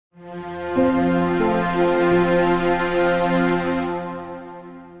Pat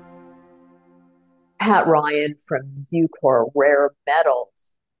Ryan from Ucore Rare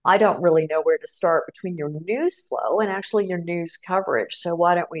Metals. I don't really know where to start between your news flow and actually your news coverage. So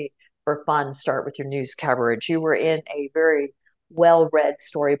why don't we, for fun, start with your news coverage? You were in a very well-read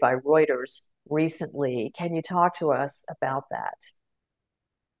story by Reuters recently. Can you talk to us about that?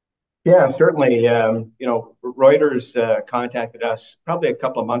 Yeah, certainly. Reuters contacted us probably a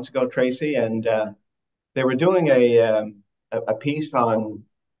couple of months ago, Tracy, and they were doing a piece on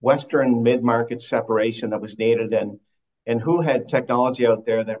Western mid-market separation that was needed, and who had technology out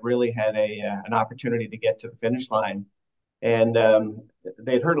there that really had an opportunity to get to the finish line. And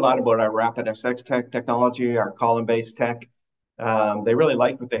they'd heard a lot about our RapidSX technology, our column-based tech. They really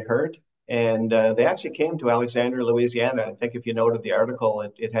liked what they heard, and they actually came to Alexandria, Louisiana. I think if you noted the article,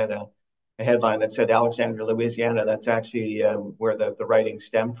 it had a headline that said Alexandria, Louisiana. That's actually where the writing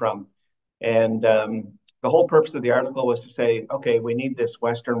stemmed from. And the whole purpose of the article was to say, okay, we need this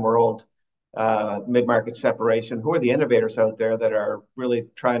Western world mid-market separation. Who are the innovators out there that are really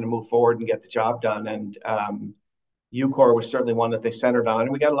trying to move forward and get the job done? And Ucore was certainly one that they centered on.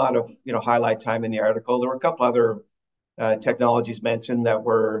 And we got a lot of highlight time in the article. There were a couple other technologies mentioned that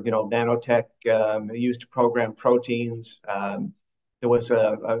were nanotech used to program proteins. There was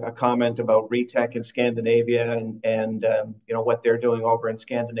a comment about RETech in Scandinavia and what they're doing over in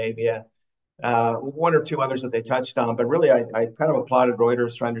Scandinavia. One or two others that they touched on, but really I kind of applauded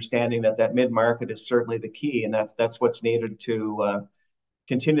Reuters for understanding that mid-market is certainly the key, and that's what's needed to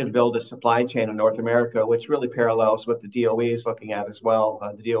continue to build a supply chain in North America, which really parallels what the DOE is looking at as well.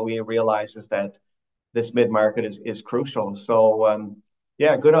 The DOE realizes that this mid-market is crucial. So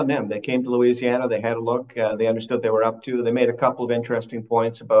yeah, good on them. They came to Louisiana, they had a look, they understood they were up to. They made a couple of interesting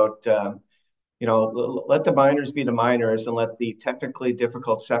points about let the miners be the miners and let the technically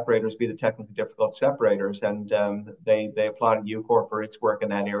difficult separators be the technically difficult separators. And they applauded Ucore for its work in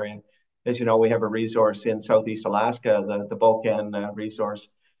that area. As you know, we have a resource in Southeast Alaska, the Volcan resource,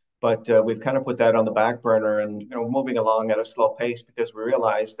 but we've kind of put that on the back burner and moving along at a slow pace because we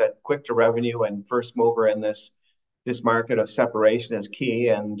realize that quick to revenue and first mover in this market of separation is key.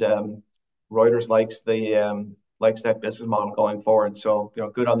 And Reuters likes that business model going forward. So,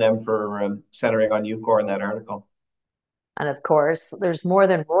 good on them for centering on Ucore in that article. And of course, there's more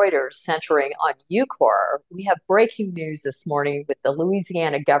than Reuters centering on Ucore. We have breaking news this morning with the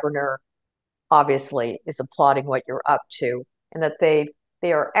Louisiana governor obviously is applauding what you're up to and that they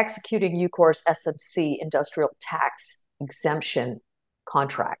are executing Ucore's SMC industrial tax exemption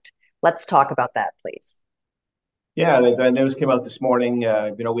contract. Let's talk about that, please. Yeah, the news came out this morning.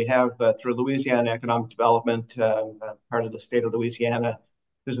 We have through Louisiana Economic Development, part of the state of Louisiana,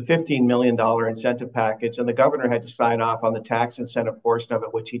 there's a $15 million incentive package, and the governor had to sign off on the tax incentive portion of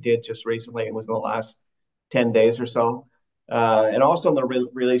it, which he did just recently. It was in the last 10 days or so. And also in the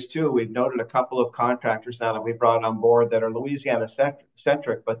release too, we've noted a couple of contractors now that we brought on board that are Louisiana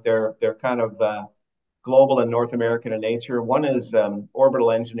centric, but they're kind of global and North American in nature. One is Orbital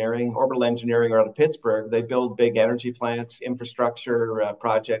Engineering. Orbital Engineering out of Pittsburgh. They build big energy plants, infrastructure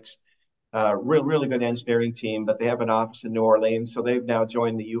projects. Really good engineering team, but they have an office in New Orleans. So they've now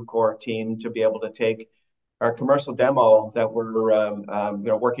joined the Ucore team to be able to take our commercial demo that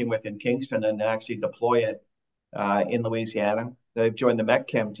we're working with in Kingston and actually deploy it in Louisiana. They've joined the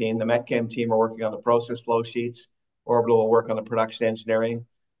MECChem team. The MECChem team are working on the process flow sheets. Orbital will work on the production engineering.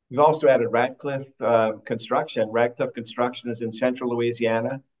 We've also added Radcliffe Construction. Radcliffe Construction is in central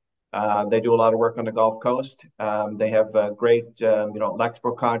Louisiana. They do a lot of work on the Gulf Coast. They have great,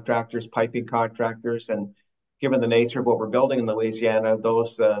 electrical contractors, piping contractors, and given the nature of what we're building in Louisiana,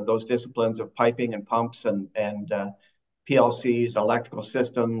 those disciplines of piping and pumps and PLCs, electrical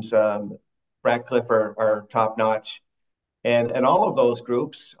systems, Radcliffe are top notch. And all of those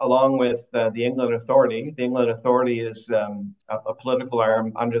groups, along with the England Authority, the England Authority is a political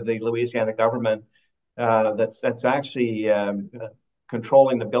arm under the Louisiana government that's actually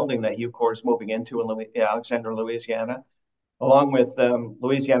controlling the building that Ucore is moving into in Alexandria, Louisiana. Along with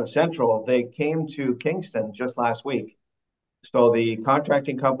Louisiana Central, they came to Kingston just last week. So the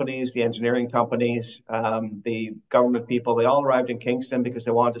contracting companies, the engineering companies, the government people, they all arrived in Kingston because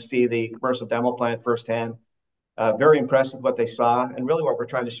they wanted to see the commercial demo plant firsthand. Very impressed with what they saw. And really what we're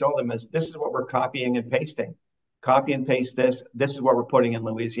trying to show them is this is what we're copying and pasting. Copy and paste this. This is what we're putting in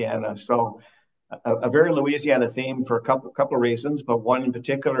Louisiana. So a very Louisiana theme for a couple of reasons, but one in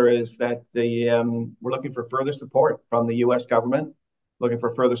particular is that we're looking for further support from the U.S. government, looking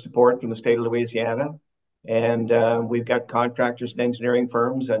for further support from the state of Louisiana. And we've got contractors and engineering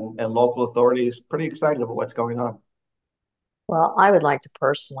firms and local authorities pretty excited about what's going on. Well, I would like to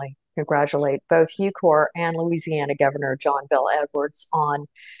personally congratulate both Ucore and Louisiana Governor John Bel Edwards on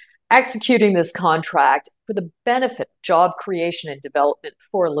executing this contract for the benefit of job creation and development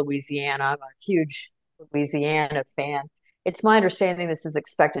for Louisiana. I'm a huge Louisiana fan. It's my understanding this is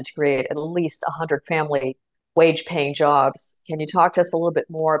expected to create at least 100 family wage paying jobs. Can you talk to us a little bit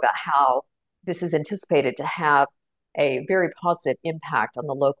more about how this is anticipated to have a very positive impact on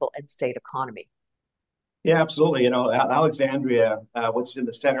the local and state economy? Yeah, absolutely. Alexandria, which is in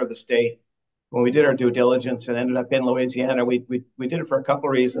the center of the state, when we did our due diligence and ended up in Louisiana, we did it for a couple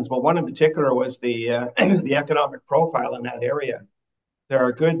of reasons. But one in particular was the the economic profile in that area. There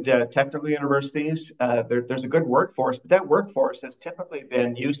are good technical universities. There's a good workforce, but that workforce has typically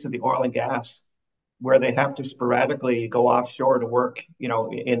been used to the oil and gas, where they have to sporadically go offshore to work, in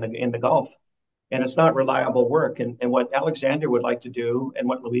the Gulf, and it's not reliable work. And what Alexandria would like to do, and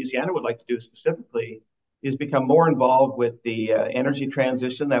what Louisiana would like to do specifically, is become more involved with the energy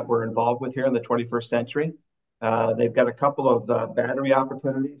transition that we're involved with here in the 21st century. They've got a couple of battery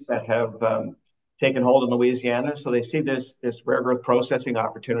opportunities that have taken hold in Louisiana. So they see this rare earth processing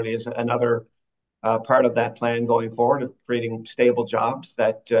opportunity as another part of that plan going forward, of creating stable jobs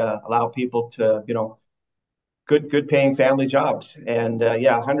that allow people to, good paying family jobs. And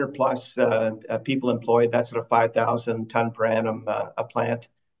 100 plus people employed. That's at a 5,000 ton per annum a plant.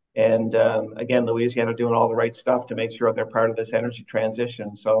 And again, Louisiana doing all the right stuff to make sure they're part of this energy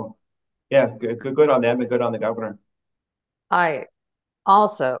transition. So yeah, good on them and good on the governor. I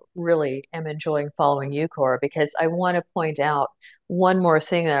also really am enjoying following Ucore because I want to point out one more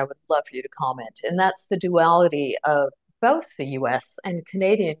thing that I would love for you to comment, and that's the duality of both the US and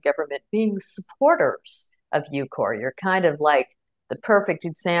Canadian government being supporters of Ucore. You're kind of like the perfect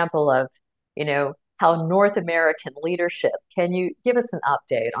example of, how North American leadership. Can you give us an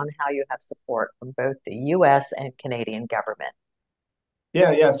update on how you have support from both the US and Canadian government?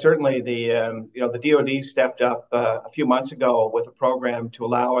 Yeah, certainly. The DoD stepped up a few months ago with a program to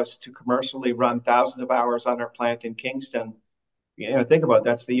allow us to commercially run thousands of hours on our plant in Kingston. Think about it,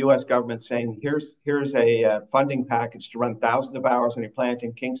 that's the U.S. government saying, here's a funding package to run thousands of hours on your plant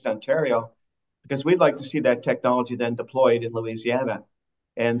in Kingston, Ontario, because we'd like to see that technology then deployed in Louisiana.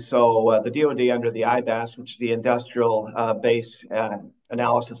 And so the DoD under the IBAS, which is the Industrial Base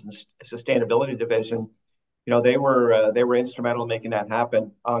Analysis and Sustainability Division, they were instrumental in making that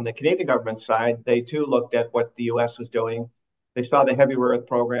happen. On the Canadian government side, they too looked at what the U.S. was doing. They saw the heavy rare earth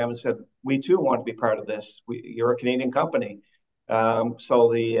program and said, "We too want to be part of this. You're a Canadian company."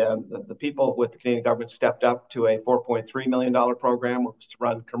 So the people with the Canadian government stepped up to a $4.3 million program, which was to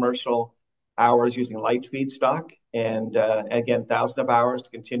run commercial hours using light feedstock, and again, thousands of hours to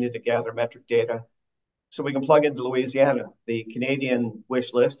continue to gather metric data so we can plug into Louisiana. The Canadian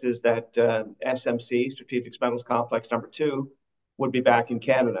wish list is that SMC, Strategic Metals Complex number 2, would be back in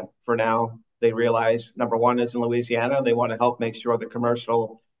Canada. For now, they realize number 1 is in Louisiana. They want to help make sure the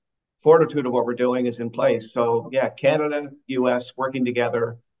commercial fortitude of what we're doing is in place. So yeah, Canada, US working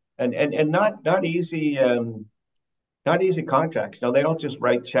together, and not easy contracts. They don't just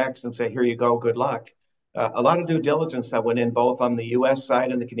write checks and say, here you go, good luck. A lot of due diligence that went in both on the US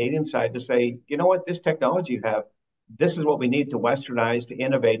side and the Canadian side to say, you know what, this technology you have, this is what we need to westernize, to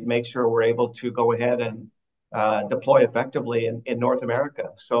innovate, make sure we're able to go ahead and deploy effectively in North America.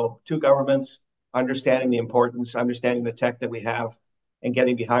 So 2 governments understanding the importance, understanding the tech that we have, and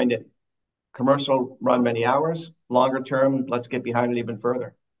getting behind it. Commercial run many hours, longer term, let's get behind it even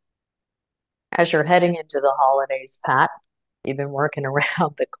further. As you're heading into the holidays, Pat, you've been working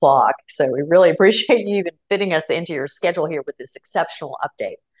around the clock. So we really appreciate you even fitting us into your schedule here with this exceptional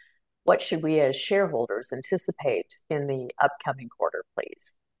update. What should we as shareholders anticipate in the upcoming quarter,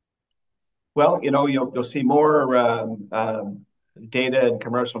 please? Well, you'll see more data and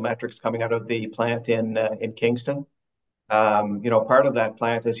commercial metrics coming out of the plant in Kingston. Part of that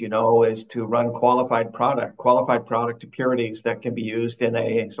plant, as you know, is to run qualified product to purities that can be used in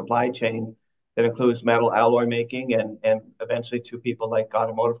a supply chain that includes metal alloy making, and eventually to people like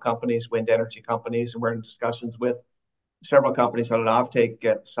automotive companies, wind energy companies, and we're in discussions with several companies on an offtake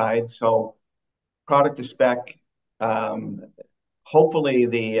side. So product to spec, hopefully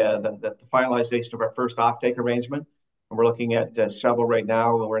the finalization of our first offtake arrangement. And we're looking at several right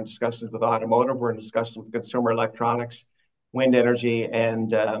now. We're in discussions with automotive. We're in discussions with consumer electronics, wind energy,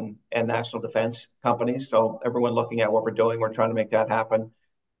 and national defense companies. So everyone looking at what we're doing, we're trying to make that happen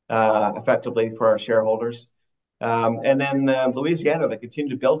effectively for our shareholders. And then Louisiana, they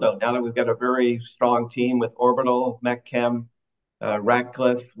continue to build out. Now that we've got a very strong team with Orbital, MechChem,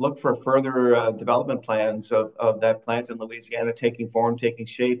 Ratcliffe, look for further development plans of that plant in Louisiana taking form, taking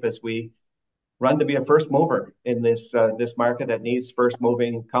shape as we run to be a first mover in this market that needs first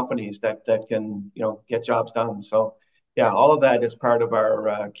moving companies that can get jobs done. So yeah, all of that is part of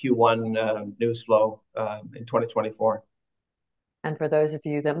our Q1 news flow in 2024. And for those of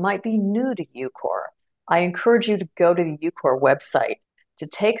you that might be new to Ucore, I encourage you to go to the Ucore website to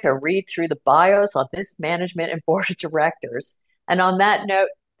take a read through the bios on this management and board of directors. And on that note,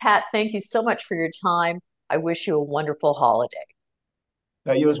 Pat, thank you so much for your time. I wish you a wonderful holiday.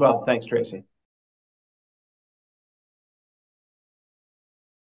 You as well. Thanks, Tracy.